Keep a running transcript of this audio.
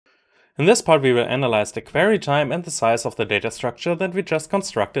In this part we will analyze the query time and the size of the data structure that we just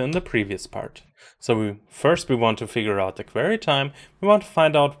constructed in the previous part. So first we want to figure out the query time. We want to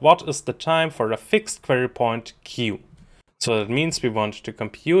find out what is the time for a fixed query point Q. So that means we want to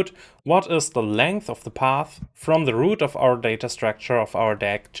compute what is the length of the path from the root of our data structure of our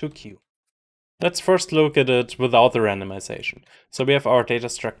DAG to Q. Let's first look at it without the randomization. So we have our data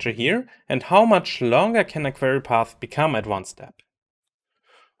structure here, and how much longer can a query path become at one step?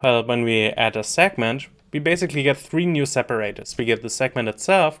 Well, when we add a segment, we basically get three new separators. We get the segment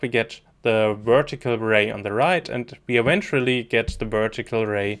itself, we get the vertical ray on the right, and we eventually get the vertical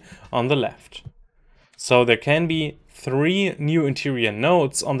ray on the left. So there can be three new interior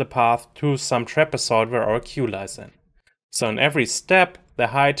nodes on the path to some trapezoid where our Q lies in. So in every step, the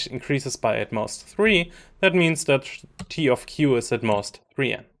height increases by at most 3. That means that t of Q is at most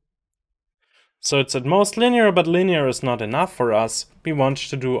 3n. So it's at most linear, but linear is not enough for us. We want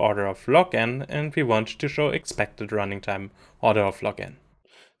to do order of log n, and we want to show expected running time order of log n.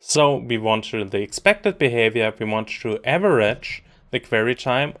 So we want to the expected behavior, we want to average the query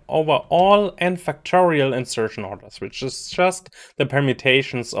time over all n factorial insertion orders, which is just the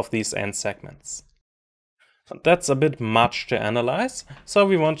permutations of these n segments. That's a bit much to analyze, so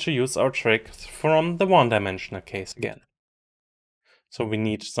we want to use our trick from the one-dimensional case again. So we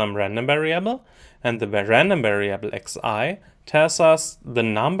need some random variable, and the random variable xi tells us the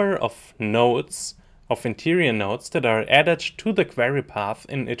number of nodes, of interior nodes that are added to the query path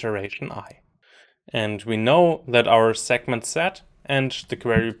in iteration I. And we know that our segment set and the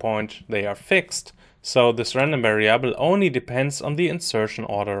query point, they are fixed, so this random variable only depends on the insertion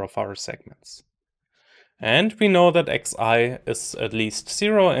order of our segments. And we know that xi is at least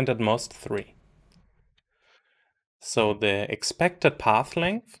 0 and at most 3. So the expected path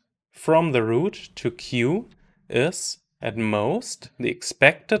length from the root to Q is at most the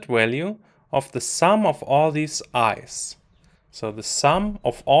expected value of the sum of all these i's. So the sum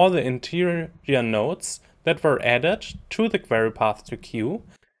of all the interior nodes that were added to the query path to Q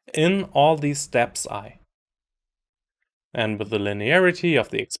in all these steps I. And with the linearity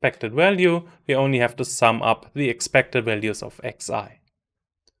of the expected value, we only have to sum up the expected values of xi.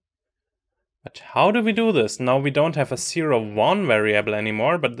 But how do we do this? Now we don't have a 0, 1 variable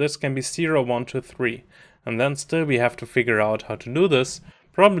anymore, but this can be 0, 1, 2, 3. And then still we have to figure out how to do this,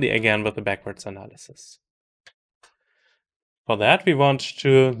 probably again with the backwards analysis. For that we want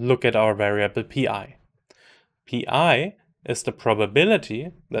to look at our variable pi. Pi is the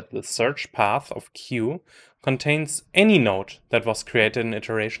probability that the search path of Q contains any node that was created in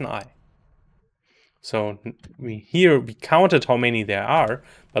iteration I. So we counted how many there are,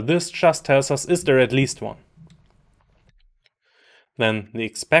 but this just tells us, is there at least one? Then the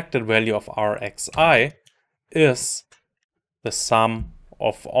expected value of our xi is the sum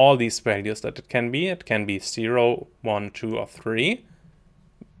of all these values that it can be. It can be 0, 1, 2, or 3.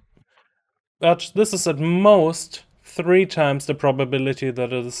 But this is at most 3 times the probability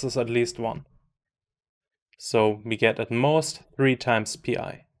that this is at least 1. So we get at most 3 times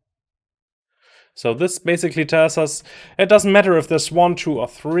pi. So this basically tells us it doesn't matter if there's 1, 2, or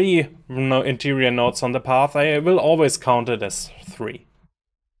 3 interior nodes on the path, I will always count it as 3.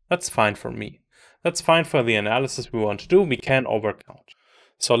 That's fine for me. That's fine for the analysis we want to do, we can overcount.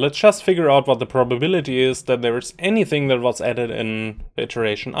 So let's just figure out what the probability is that there is anything that was added in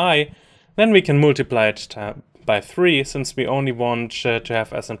iteration I, then we can multiply it by 3, since we only want to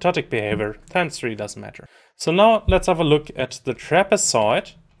have asymptotic behavior, times 3 doesn't matter. So now let's have a look at the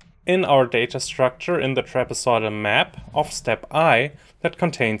trapezoid in our data structure in the trapezoidal map of step I that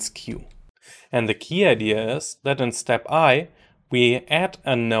contains Q. And the key idea is that in step I, we add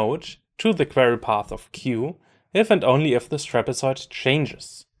a node to the query path of Q if and only if this trapezoid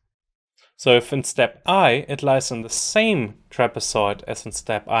changes. So if in step I it lies in the same trapezoid as in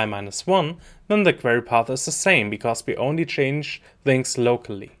step I minus 1, then the query path is the same because we only change things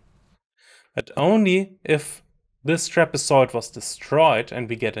locally. But only if this trapezoid was destroyed and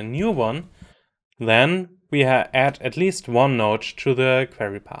we get a new one, then we add at least one node to the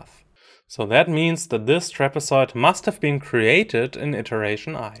query path. So that means that this trapezoid must have been created in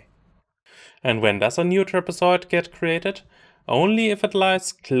iteration I. And when does a new trapezoid get created? Only if it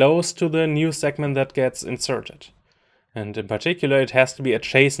lies close to the new segment that gets inserted. And in particular, it has to be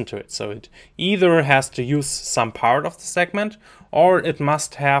adjacent to it. So it either has to use some part of the segment, or it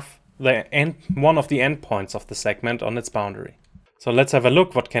must have one of the endpoints of the segment on its boundary. So let's have a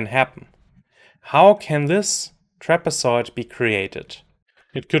look what can happen. How can this trapezoid be created?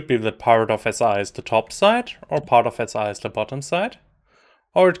 It could be that part of SI is the top side, or part of SI is the bottom side.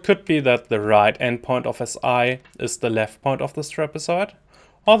 Or it could be that the right endpoint of SI is the left point of this trapezoid.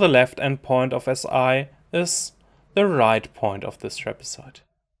 or the left endpoint of SI is the right point of this trapezoid.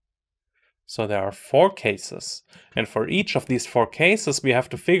 So there are 4 cases, and for each of these 4 cases we have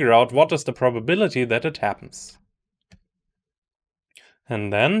to figure out what is the probability that it happens.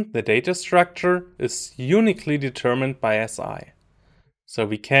 And then the data structure is uniquely determined by SI. So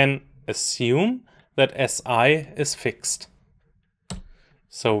we can assume that SI is fixed.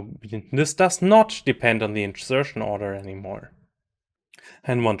 So this does not depend on the insertion order anymore.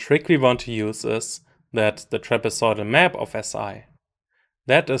 And one trick we want to use is that the trapezoidal map of SI,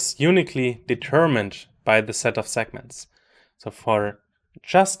 that is uniquely determined by the set of segments. So for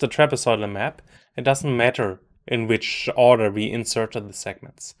just the trapezoidal map, it doesn't matter in which order we inserted the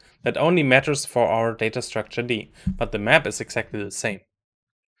segments. That only matters for our data structure D, but the map is exactly the same.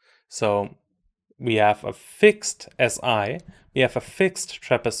 So we have a fixed SI, we have a fixed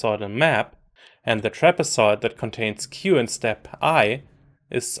trapezoidal map, and the trapezoid that contains Q in step I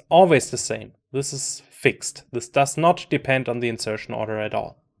is always the same. This is fixed. This does not depend on the insertion order at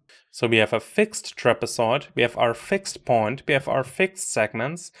all. So we have a fixed trapezoid, we have our fixed point, we have our fixed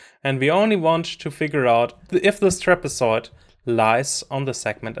segments, and we only want to figure out if this trapezoid lies on the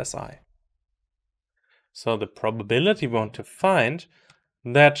segment SI. So the probability we want to find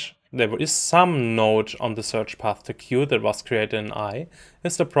that there is some node on the search path to Q that was created in I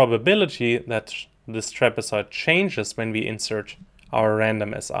is the probability that this trapezoid changes when we insert our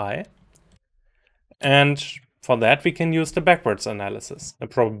random SI. And for that we can use the backwards analysis. The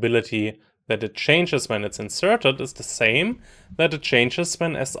probability that it changes when it's inserted is the same that it changes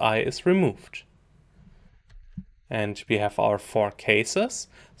when SI is removed. And we have our 4 cases.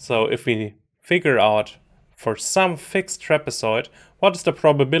 So if we figure out for some fixed trapezoid, what is the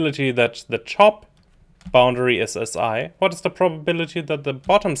probability that the top boundary is SI, what is the probability that the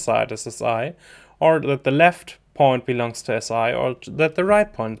bottom side is SI, or that the left point belongs to SI, or that the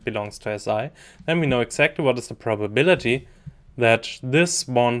right point belongs to SI, then we know exactly what is the probability that this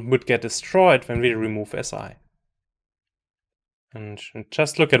one would get destroyed when we remove SI. And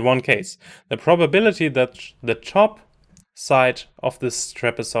just look at one case. The probability that the top side of this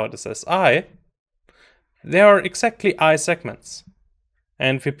trapezoid is SI, there are exactly I segments.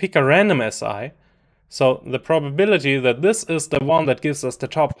 And if we pick a random SI, so the probability that this is the one that gives us the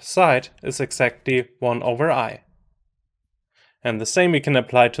top side is exactly 1 over I. And the same we can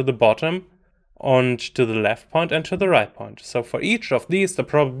apply to the bottom, and to the left point and to the right point. So for each of these, the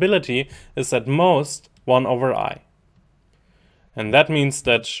probability is at most 1 over I. And that means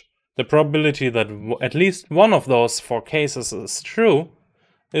that the probability that at least one of those 4 cases is true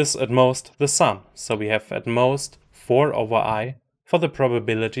is at most the sum. So we have at most 4 over I for the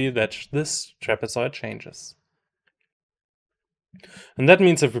probability that this trapezoid changes. And that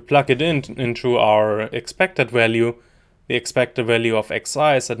means if we plug it into our expected value, the expected value of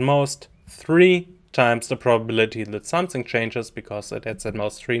xi is at most 3 times the probability that something changes, because it has at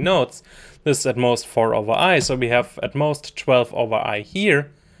most 3 nodes. This is at most 4 over I, so we have at most 12 over I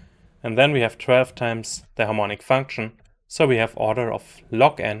here, and then we have 12 times the harmonic function, so we have order of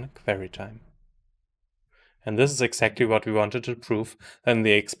log n query time. And this is exactly what we wanted to prove. In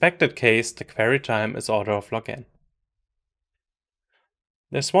the expected case, the query time is order of log n.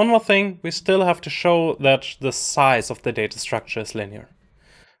 There's one more thing. We still have to show that the size of the data structure is linear.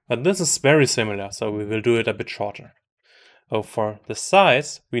 But this is very similar, so we will do it a bit shorter. So for the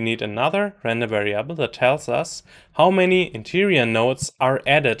size, we need another random variable that tells us how many interior nodes are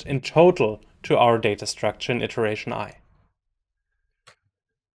added in total to our data structure in iteration I.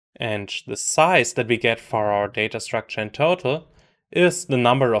 And the size that we get for our data structure in total is the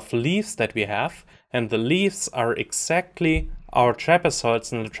number of leaves that we have, and the leaves are exactly our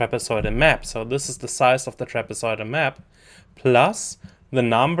trapezoids in the trapezoidal map. So this is the size of the trapezoidal map plus the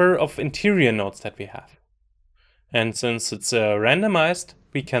number of interior nodes that we have. And since it's randomized,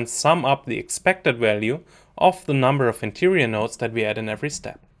 we can sum up the expected value of the number of interior nodes that we add in every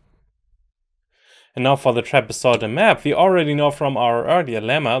step. And now for the trapezoidal map, we already know from our earlier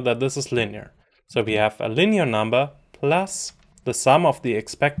lemma that this is linear. So we have a linear number plus the sum of the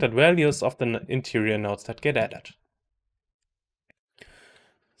expected values of the interior nodes that get added.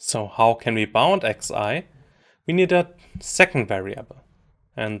 So how can we bound xi? We need a second variable.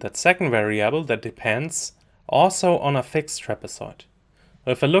 And that second variable that depends also on a fixed trapezoid.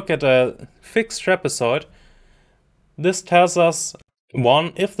 If I look at a fixed trapezoid, this tells us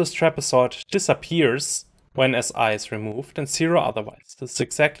 1 if this trapezoid disappears when SI is removed, and 0 otherwise. This is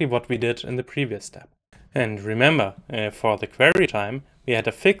exactly what we did in the previous step. And remember, for the query time, we had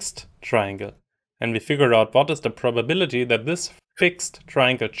a fixed triangle, and we figured out what is the probability that this fixed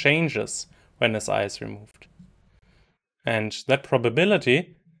triangle changes when SI is removed. And that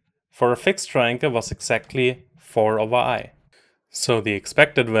probability for a fixed triangle was exactly 4 over I. So the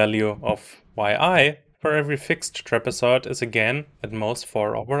expected value of yi for every fixed trapezoid is again at most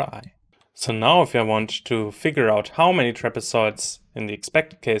 4 over I. So now if I want to figure out how many trapezoids in the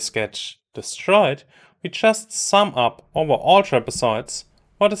expected case get destroyed, we just sum up over all trapezoids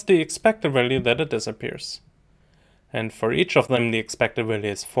what is the expected value that it disappears. And for each of them the expected value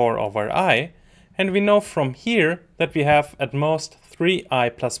is 4 over I, and we know from here that we have at most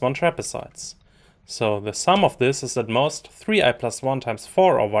 3i plus 1 trapezoids. So the sum of this is at most 3i plus 1 times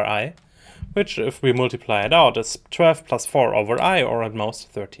 4 over I, which if we multiply it out is 12 plus 4 over I, or at most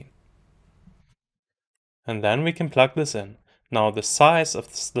 13. And then we can plug this in. Now the size of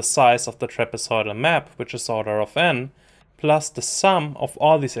the trapezoidal map, which is order of n, plus the sum of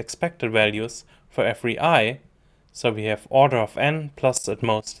all these expected values for every I, so we have order of n plus at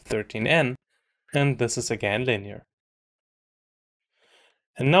most 13n, and this is again linear.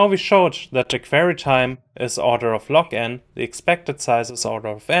 And now we showed that the query time is order of log n, the expected size is order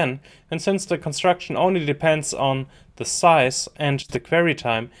of n, and since the construction only depends on the size and the query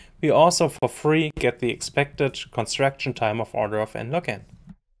time, we also for free get the expected construction time of order of n log n.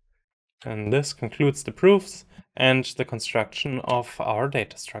 And this concludes the proofs and the construction of our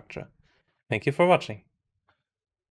data structure. Thank you for watching.